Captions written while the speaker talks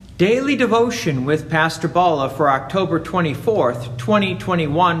Daily Devotion with Pastor Bala for October 24th,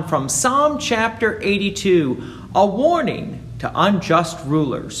 2021 from Psalm chapter 82, a warning to unjust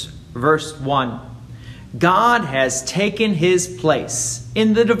rulers. Verse 1. God has taken his place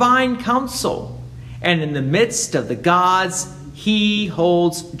in the divine council, and in the midst of the gods he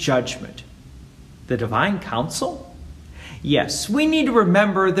holds judgment. The divine council? Yes, we need to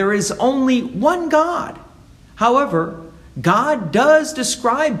remember there is only one God. However, God does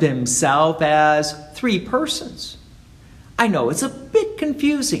describe himself as three persons. I know it's a bit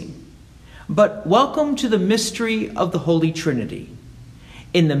confusing, but welcome to the mystery of the Holy Trinity.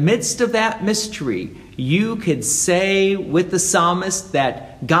 In the midst of that mystery, you could say with the psalmist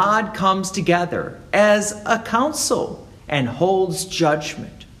that God comes together as a council and holds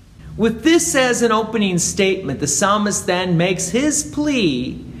judgment. With this as an opening statement, the psalmist then makes his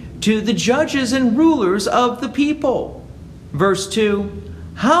plea to the judges and rulers of the people. Verse 2,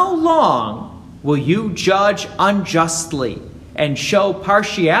 how long will you judge unjustly and show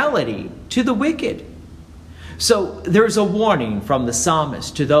partiality to the wicked? So there's a warning from the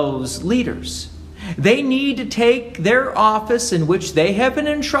psalmist to those leaders. They need to take their office in which they have been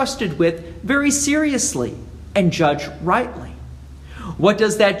entrusted with very seriously and judge rightly. What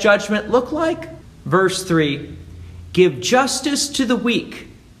does that judgment look like? Verse 3, give justice to the weak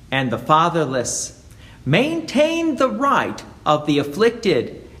and the fatherless. Maintain the right of the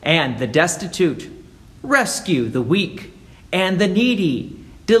afflicted and the destitute. Rescue the weak and the needy.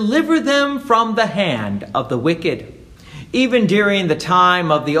 Deliver them from the hand of the wicked. Even during the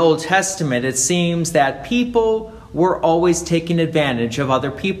time of the Old Testament, it seems that people were always taking advantage of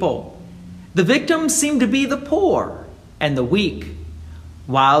other people. The victims seemed to be the poor and the weak,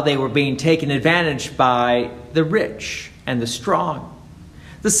 while they were being taken advantage by the rich and the strong.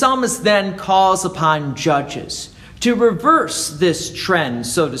 The psalmist then calls upon judges to reverse this trend,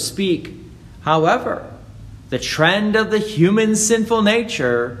 so to speak. However, the trend of the human sinful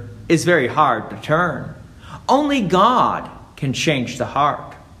nature is very hard to turn. Only God can change the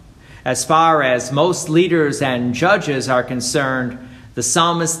heart. As far as most leaders and judges are concerned, the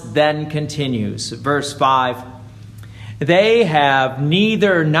psalmist then continues. Verse 5, they have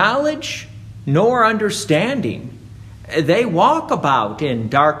neither knowledge nor understanding. They walk about in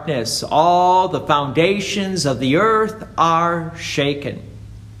darkness. All the foundations of the earth are shaken.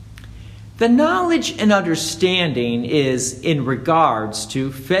 The knowledge and understanding is in regards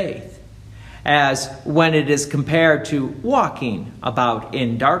to faith, as when it is compared to walking about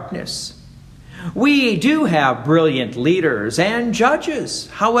in darkness. We do have brilliant leaders and judges.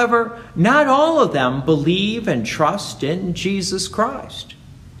 However, not all of them believe and trust in Jesus Christ.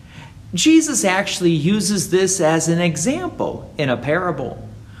 Jesus actually uses this as an example in a parable.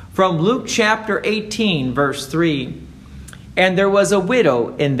 From Luke chapter 18, verse 3, and there was a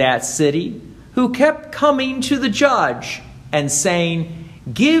widow in that city who kept coming to the judge and saying,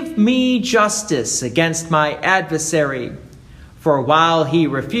 give me justice against my adversary. For a while he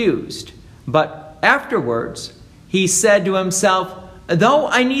refused, but afterwards he said to himself, though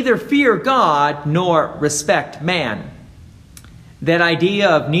I neither fear God nor respect man. That idea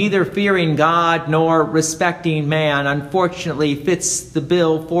of neither fearing God nor respecting man unfortunately fits the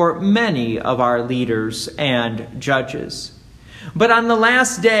bill for many of our leaders and judges. But on the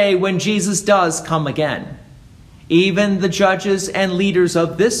last day when Jesus does come again, even the judges and leaders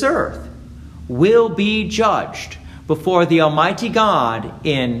of this earth will be judged before the Almighty God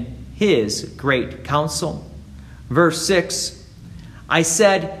in his great council. Verse 6, I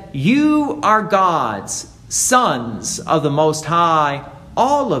said, you are gods, sons of the Most High,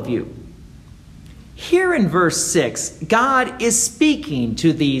 all of you. Here in verse 6, God is speaking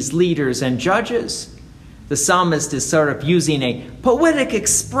to these leaders and judges. The psalmist is sort of using a poetic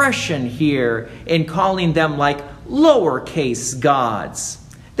expression here in calling them like lowercase gods.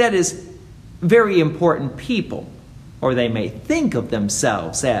 That is, very important people, or they may think of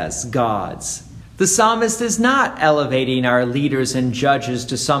themselves as gods. The psalmist is not elevating our leaders and judges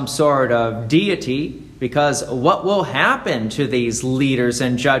to some sort of deity, because what will happen to these leaders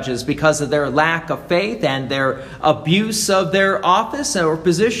and judges because of their lack of faith and their abuse of their office or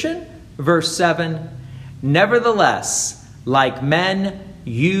position? Verse 7, nevertheless, like men,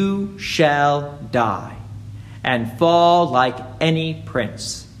 you shall die and fall like any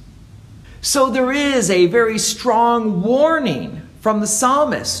prince. So there is a very strong warning from the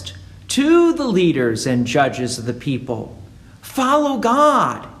psalmist to the leaders and judges of the people. Follow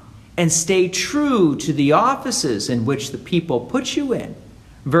God and stay true to the offices in which the people put you in.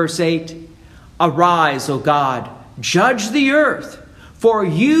 Verse 8, arise, O God, judge the earth, for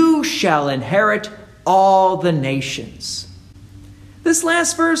you shall inherit all the nations. This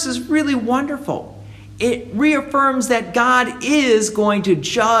last verse is really wonderful. It reaffirms that God is going to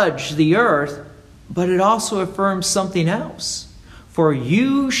judge the earth, but it also affirms something else. For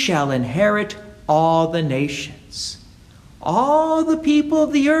you shall inherit all the nations. All the people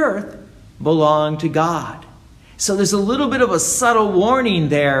of the earth belong to God. So there's a little bit of a subtle warning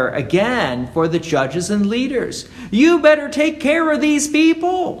there again for the judges and leaders. You better take care of these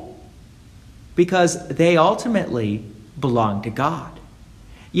people because they ultimately belong to God.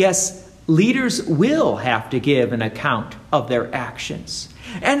 Yes, leaders will have to give an account of their actions.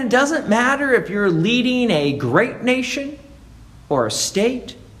 And it doesn't matter if you're leading a great nation or a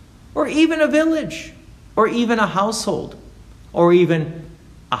state or even a village or even a household or even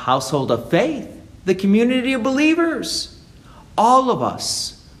a household of faith, the community of believers. All of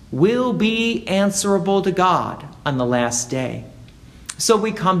us will be answerable to God on the last day. So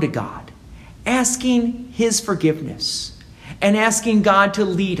we come to God, asking His forgiveness and asking God to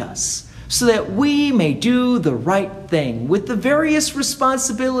lead us so that we may do the right thing with the various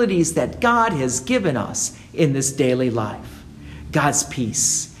responsibilities that God has given us in this daily life. God's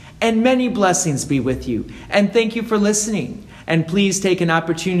peace and many blessings be with you. And thank you for listening. And please take an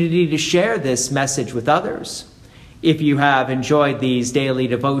opportunity to share this message with others. If you have enjoyed these daily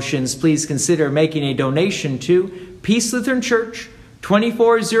devotions, please consider making a donation to Peace Lutheran Church,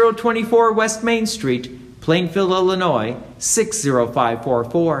 24024 West Main Street, Plainfield, Illinois,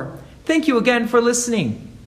 60544. Thank you again for listening.